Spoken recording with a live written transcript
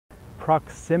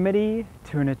Proximity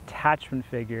to an attachment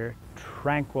figure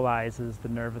tranquilizes the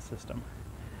nervous system.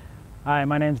 Hi,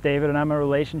 my name's David and I'm a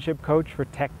relationship coach for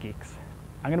tech geeks.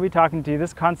 I'm going to be talking to you.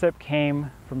 This concept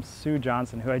came from Sue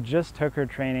Johnson, who I just took her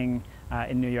training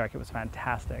in New York. It was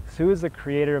fantastic. Sue is the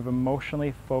creator of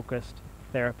emotionally focused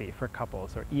therapy for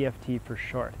couples, or EFT for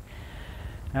short.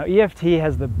 Now, EFT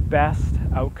has the best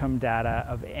outcome data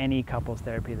of any couples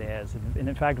therapy there is. And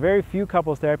in fact, very few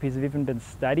couples therapies have even been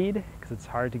studied because it's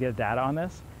hard to get data on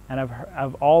this. And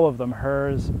of all of them,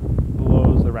 hers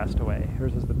blows the rest away.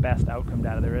 Hers is the best outcome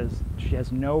data there is. She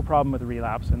has no problem with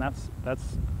relapse, and that's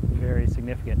very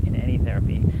significant in any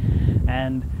therapy.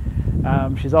 And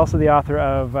she's also the author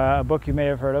of a book you may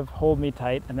have heard of, Hold Me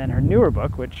Tight, and then her newer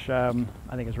book, which I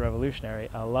think is revolutionary,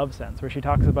 Love Sense, where she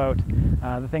talks about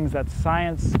the things that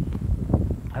science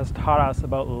has taught us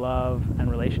about love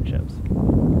and relationships.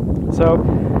 So,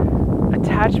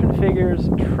 attachment figures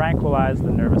tranquilize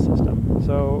the nervous system.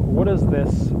 So what is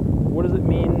it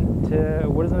mean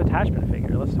what is an attachment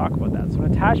figure? Let's talk about that. So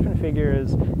an attachment figure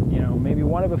is, maybe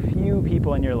one of a few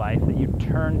people in your life that you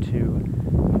turn to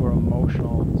for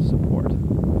emotional support.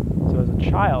 So as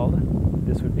a child,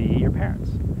 this would be your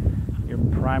parents, your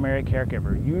primary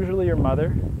caregiver, usually your mother,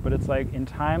 but it's like in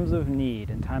times of need,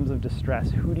 in times of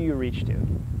distress, who do you reach to?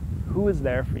 Who is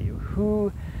there for you?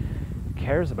 Who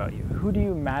cares about you? Who do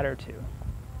you matter to?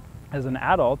 As an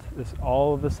adult,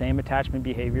 all of the same attachment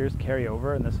behaviors carry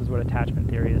over, and this is what attachment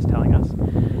theory is telling us,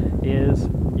 is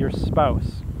your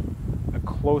spouse, a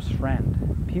close friend,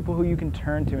 people who you can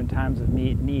turn to in times of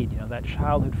need, that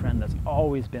childhood friend that's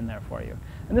always been there for you.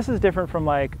 And this is different from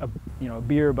like a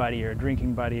beer buddy or a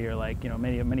drinking buddy, or like,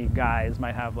 many guys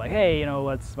might have like, hey,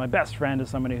 my best friend is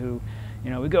somebody who,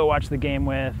 we go watch the game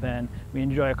with, and we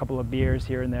enjoy a couple of beers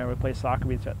here and there. We play soccer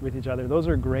with each other. Those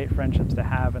are great friendships to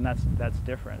have, and that's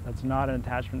different. That's not an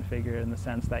attachment figure in the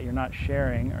sense that you're not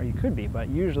sharing, or you could be, but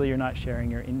usually you're not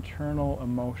sharing your internal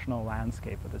emotional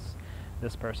landscape with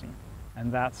this person,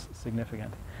 and that's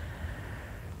significant.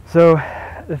 So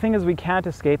the thing is, we can't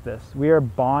escape this. We are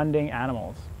bonding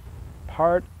animals.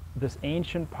 This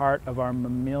ancient part of our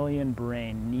mammalian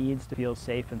brain needs to feel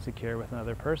safe and secure with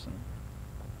another person.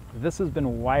 This has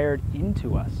been wired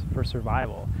into us for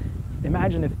survival.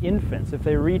 Imagine if infants, if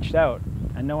they reached out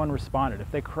and no one responded, if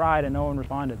they cried and no one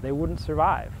responded, they wouldn't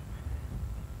survive.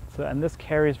 And this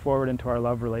carries forward into our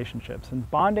love relationships. And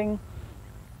bonding,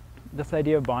 this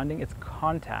idea of bonding, it's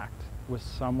contact with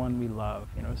someone we love.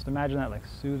 Just imagine that like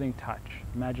soothing touch.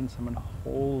 Imagine someone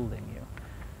holding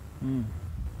you.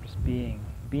 Just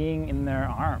being in their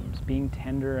arms, being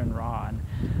tender and raw. And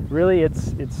really it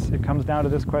comes down to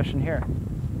this question here.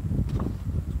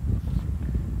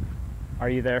 Are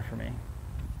you there for me?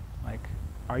 Like,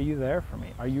 are you there for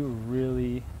me? Are you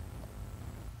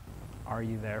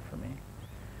there for me?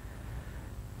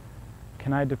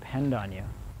 Can I depend on you?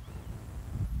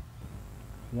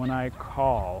 When I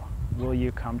call, will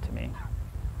you come to me?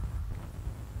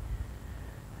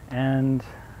 And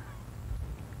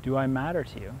do I matter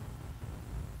to you?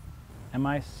 Am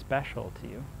I special to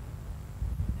you?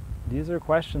 These are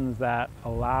questions that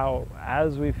allow,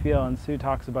 as we feel, and Sue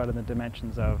talks about in the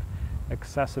dimensions of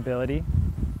accessibility,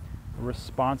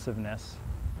 responsiveness,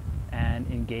 and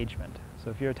engagement. So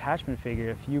if you're an attachment figure,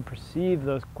 if you perceive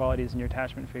those qualities in your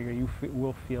attachment figure, you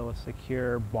will feel a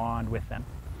secure bond with them.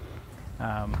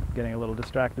 Getting a little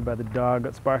distracted by the dog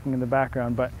that's barking in the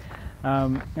background, but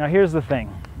now here's the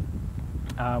thing.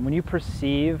 When you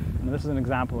perceive, and this is an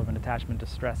example of an attachment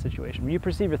distress situation, when you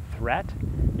perceive a threat,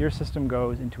 your system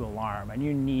goes into alarm and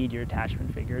you need your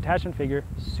attachment figure. Your attachment figure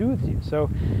soothes you. So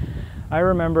I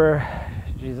remember,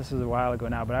 this is a while ago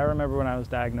now, but I remember when I was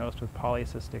diagnosed with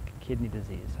polycystic kidney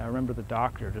disease. I remember the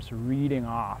doctor just reading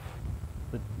off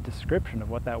the description of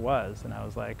what that was, and I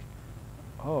was like,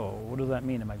 oh, what does that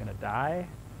mean? Am I going to die?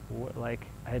 I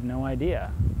had no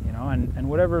idea, and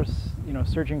whatever,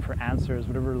 searching for answers,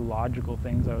 whatever logical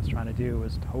things I was trying to do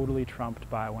was totally trumped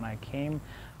by when I came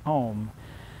home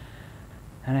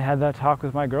and I had that talk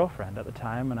with my girlfriend at the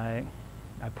time, and I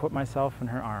put myself in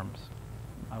her arms.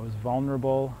 I was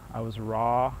vulnerable, I was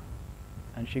raw,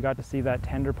 and she got to see that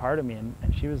tender part of me,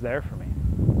 and she was there for me.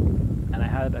 And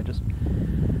I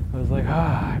was like,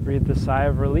 I breathed a sigh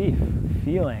of relief,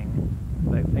 feeling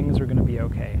like things were going to be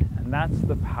okay. And that's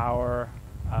the power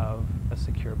of a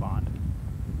secure bond.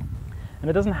 And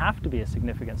it doesn't have to be a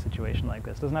significant situation like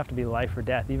this. It doesn't have to be life or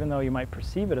death, even though you might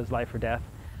perceive it as life or death.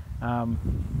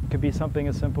 It could be something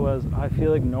as simple as, I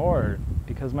feel ignored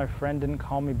because my friend didn't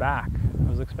call me back. I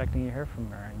was expecting to hear from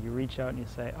her. And you reach out and you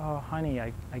say, oh, honey,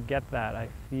 I get that. I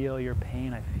feel your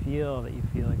pain. I feel that you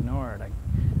feel ignored.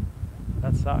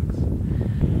 That sucks.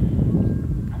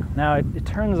 Now, it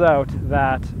turns out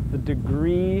that the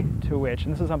degree to which,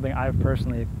 and this is something I've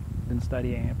personally been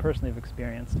studying and personally have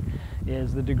experienced,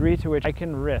 is the degree to which I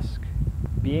can risk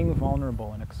being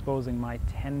vulnerable and exposing my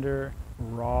tender,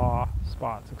 raw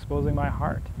spots, exposing my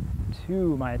heart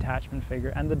to my attachment figure,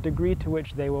 and the degree to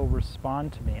which they will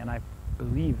respond to me, and I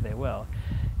believe they will,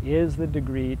 is the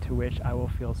degree to which I will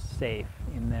feel safe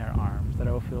in their arms, that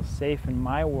I will feel safe in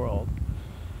my world.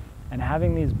 And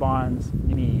having these bonds,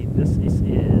 to me, this is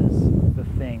the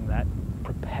thing that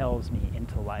propels me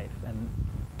into life. And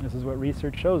this is what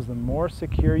research shows. The more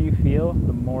secure you feel,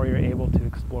 the more you're able to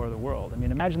explore the world. I mean,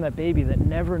 imagine that baby that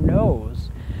never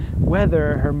knows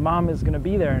whether her mom is going to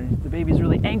be there, and the baby's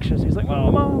really anxious. He's like, "Oh,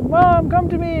 mom, come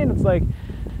to me." And it's like,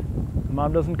 the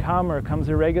mom doesn't come, or comes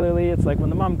irregularly. It's like when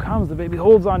the mom comes, the baby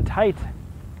holds on tight,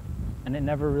 and it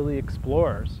never really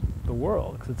explores the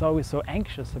world because it's always so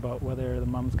anxious about whether the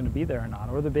mom's going to be there or not,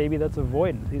 or the baby that's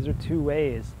avoidant. These are two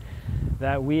ways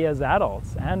that we as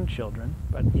adults and children,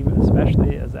 but even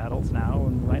especially as adults now,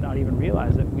 and we might not even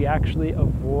realize it, we actually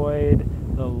avoid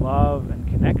the love and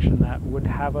connection that would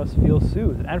have us feel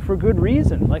soothed, and for good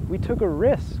reason. Like, we took a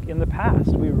risk in the past.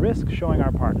 We risked showing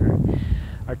our partner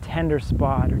our tender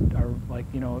spot, or like,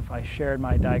 you know, if I shared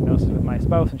my diagnosis with my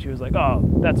spouse and she was like, "Oh,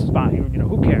 that's fine, you know,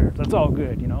 who cares, that's all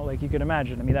good," you know, like, you could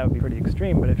imagine. I mean, that would be pretty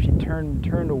extreme, but if she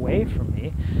turned away from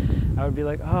me, I would be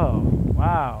like, "Oh,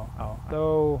 wow."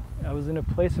 So I was in a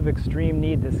place of extreme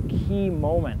need, this key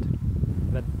moment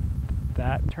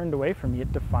that turned away from me.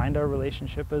 It defined our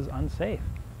relationship as unsafe.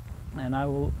 And I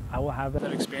will have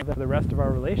that experience for the rest of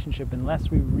our relationship unless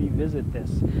we revisit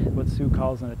this, what Sue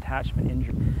calls an attachment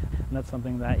injury. And that's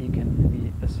something that you can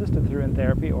be assisted through in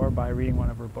therapy or by reading one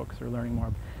of her books or learning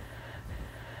more.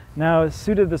 Now,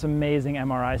 Sue did this amazing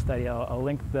MRI study. I'll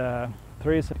link the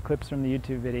 3 clips from the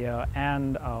YouTube video,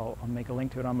 and I'll make a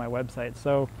link to it on my website.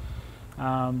 So,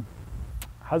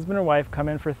 husband and wife come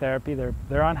in for therapy.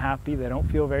 They're unhappy. They don't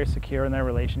feel very secure in their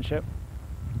relationship.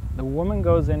 The woman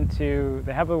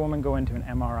they have the woman go into an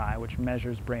MRI, which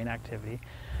measures brain activity.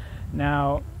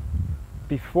 Now,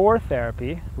 before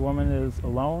therapy, the woman is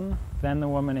alone, then the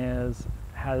woman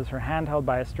has her hand held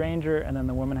by a stranger, and then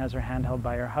the woman has her hand held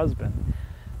by her husband.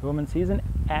 The woman sees an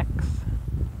X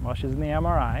while she's in the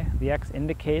MRI. The X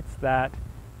indicates that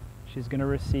she's going to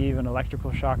receive an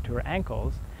electrical shock to her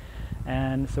ankles.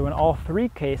 And so in all 3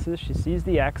 cases, she sees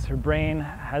the X, her brain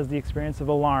has the experience of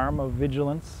alarm, of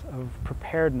vigilance, of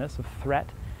preparedness, of threat.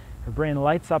 Her brain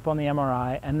lights up on the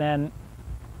MRI, and then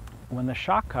when the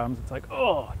shock comes, it's like,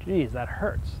 "Oh, geez, that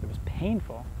hurts." It was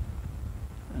painful.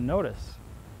 And notice,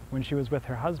 when she was with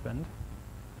her husband,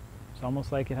 it's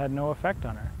almost like it had no effect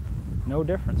on her. No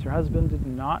difference. Her husband did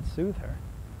not soothe her.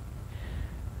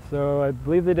 So I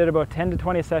believe they did about 10 to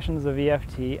 20 sessions of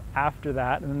EFT after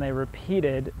that, and then they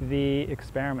repeated the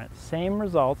experiment. Same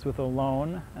results with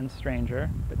alone and stranger,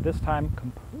 but this time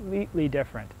completely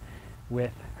different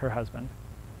with her husband.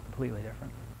 Completely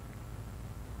different.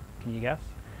 Can you guess?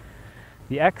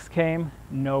 The X came,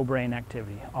 no brain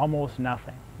activity, almost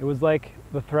nothing. It was like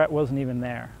the threat wasn't even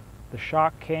there. The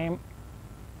shock came,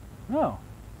 no,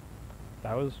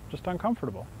 that was just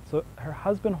uncomfortable. So her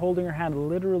husband holding her hand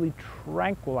literally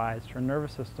tranquilized her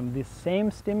nervous system. The same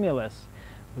stimulus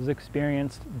was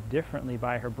experienced differently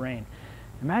by her brain.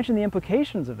 Imagine the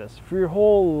implications of this for your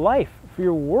whole life, for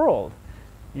your world.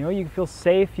 You know, you can feel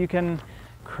safe, you can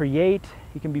create,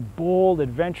 you can be bold,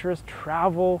 adventurous,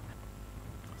 travel.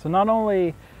 So not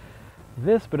only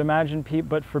this, but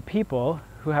but for people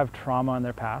who have trauma in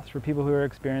their past, for people who are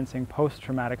experiencing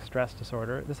post-traumatic stress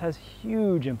disorder, this has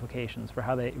huge implications for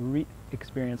how they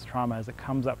experience trauma as it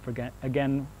comes up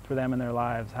again for them in their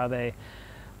lives, how they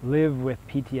live with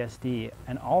PTSD,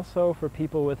 and also for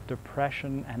people with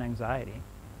depression and anxiety.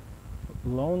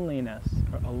 Loneliness,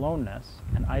 or aloneness,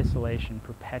 and isolation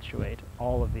perpetuate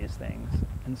all of these things,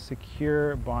 and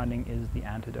secure bonding is the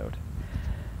antidote.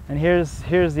 And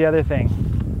here's the other thing,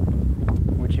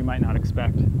 which you might not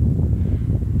expect.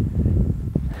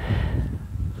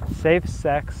 Safe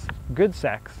sex, good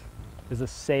sex, is a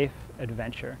safe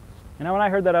adventure. And when I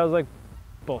heard that, I was like,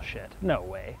 bullshit, no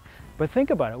way. But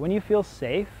think about it, when you feel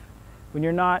safe, when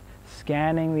you're not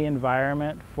scanning the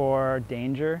environment for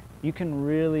danger, you can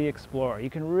really explore, you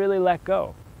can really let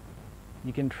go.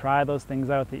 You can try those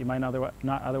things out that you might not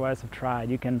otherwise have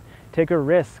tried. You can take a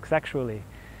risk sexually.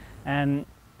 And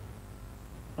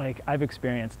like, I've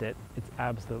experienced it, it's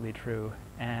absolutely true.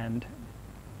 And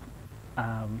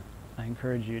I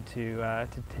encourage you to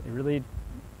really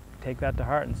take that to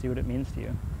heart and see what it means to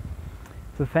you.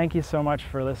 So thank you so much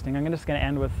for listening. I'm just going to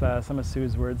end with some of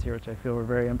Sue's words here, which I feel were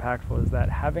very impactful, is that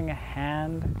having a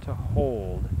hand to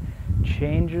hold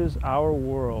changes our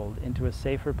world into a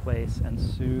safer place and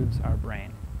soothes our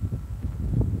brain.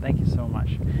 Thank you so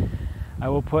much. I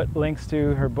will put links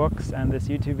to her books and this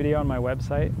YouTube video on my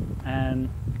website, and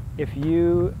if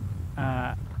you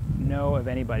know of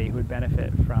anybody who would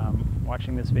benefit from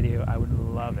watching this video, I would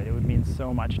love it. It would mean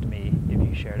so much to me if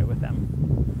you shared it with them.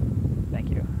 Thank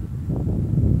you.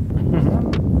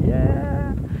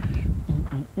 Yeah.